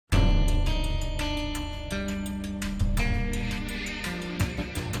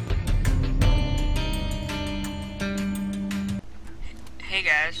Hey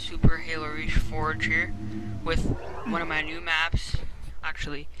guys, Super Halo Reach Forge here with one of my new maps.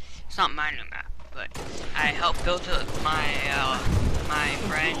 Actually, it's not my new map, but I helped build it with my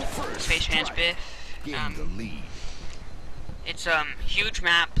friend Spaceman Spiff. It's huge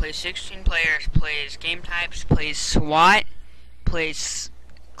map, plays 16 players, plays game types, plays SWAT, plays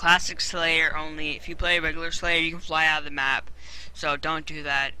classic Slayer only. If you play regular Slayer, you can fly out of the map. So don't do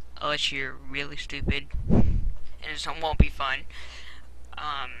that unless you're really stupid, and it won't be fun.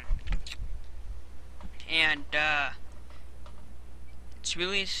 It's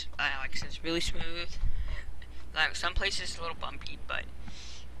really, like I said, it's really smooth. Like some places it's a little bumpy, but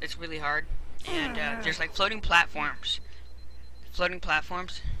it's really hard. And there's like floating platforms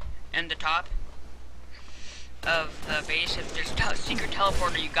in the top of the base. If there's a secret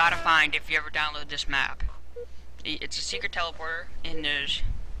teleporter you gotta find if you ever download this map. It's a secret teleporter, and there's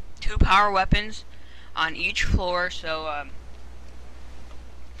 2 power weapons on each floor, so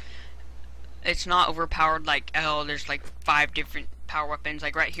it's not overpowered like there's like 5 different power weapons.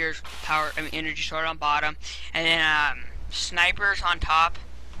 Like right here's energy sword on bottom, and then snipers on top.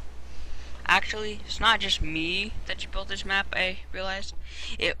 Actually, it's not just me that built this map. I realized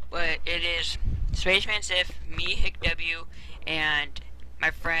it is Spaceman Sif, me HickW, and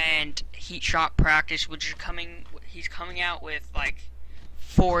my friend Heatshot Practice, which is he's coming out with like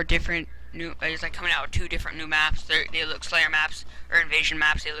 4 different new. He's like coming out with 2 different new maps. They look Slayer maps or Invasion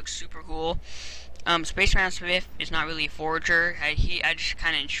maps. They look super cool. Spaceman Smith is not really a forager. I just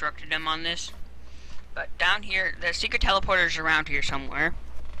kind of instructed him on this. But down here, the secret teleporter is around here somewhere.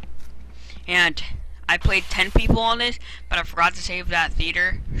 And I played 10 people on this, but I forgot to save that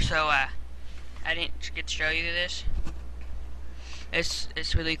theater, so I didn't get to show you this.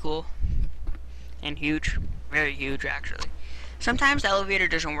 It's really cool and huge, very huge actually. Sometimes the elevator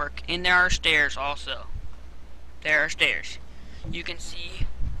doesn't work, and there are stairs also. There are stairs. You can see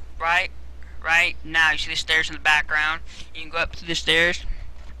right now. You see the stairs in the background. You can go up to the stairs,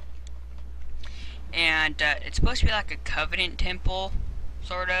 and it's supposed to be like a Covenant temple,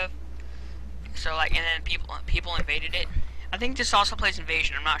 sort of. So like, and then people invaded it. I think this also plays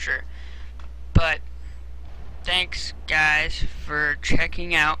Invasion. I'm not sure, but thanks guys for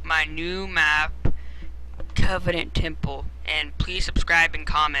checking out my new map, Covenant Temple, and please subscribe and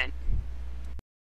comment.